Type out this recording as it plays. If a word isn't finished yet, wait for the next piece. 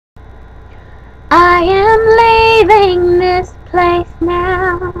I am leaving this place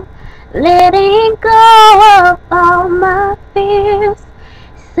now, letting go of all my fears,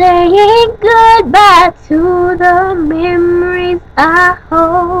 saying goodbye to the memories I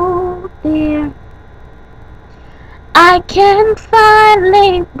hold dear. I can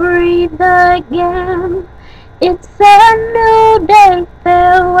finally breathe again. It's a new day,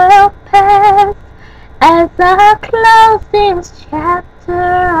 farewell past. As I close this chapter,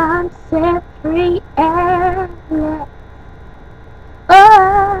 I'm set free and let.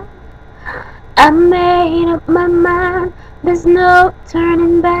 Oh, I made up my mind, there's no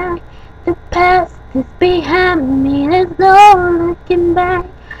turning back. The past is behind me, there's no looking back.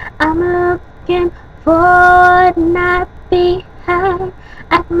 I'm looking forward, not behind.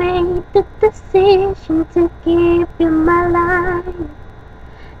 I've made the decision to give you my life,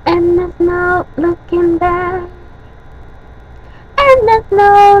 and there's no looking back. And there's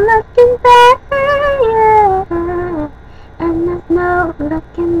no looking back, yeah. And there's no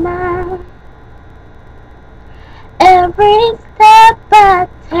looking back. Every step I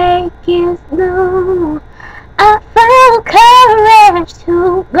take is new. I found courage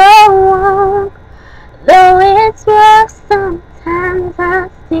to go on. Though it's rough sometimes, I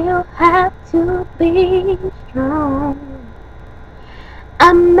still have to be strong.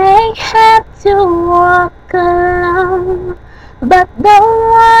 I may have to walk alone, but the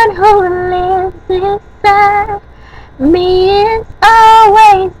one who lives inside me is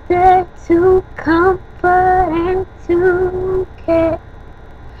always there to comfort and to care.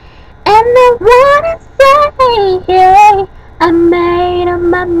 And I wanna say, yeah, I made up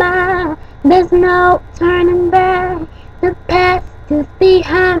my mind, there's no turning back. The past is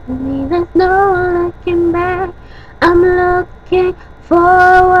behind me, there's no looking back. I'm looking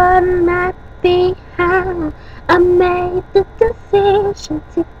forward, not behind. I made the decision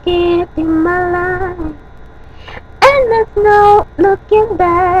to give you my life, and there's no looking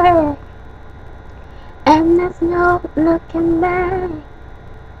back. And there's no looking back.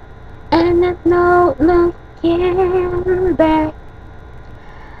 And there's no looking back.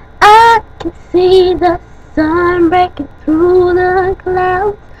 I can see the sun breaking through the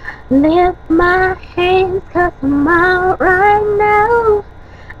clouds. Lift my hands 'cause I'm out right now.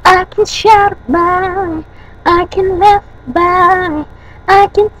 I can shout about it, I can laugh about it, I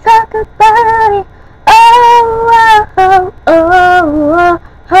can talk about it. Oh, oh, oh, oh,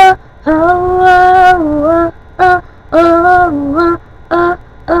 oh, oh, oh, oh, oh, oh,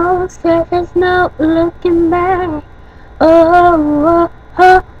 oh, said there's no looking back. Oh, oh,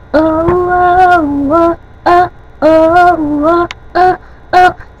 oh, oh, oh, oh, oh, oh,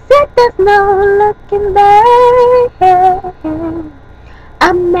 oh, said there's no looking back.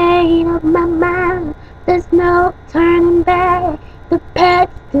 I made up my mind, there's no turning back. The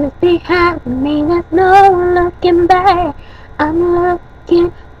past is behind me, there's no looking back. I'm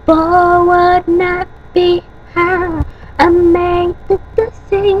looking forward, not behind. I made the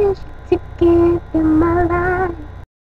decision to give you my life.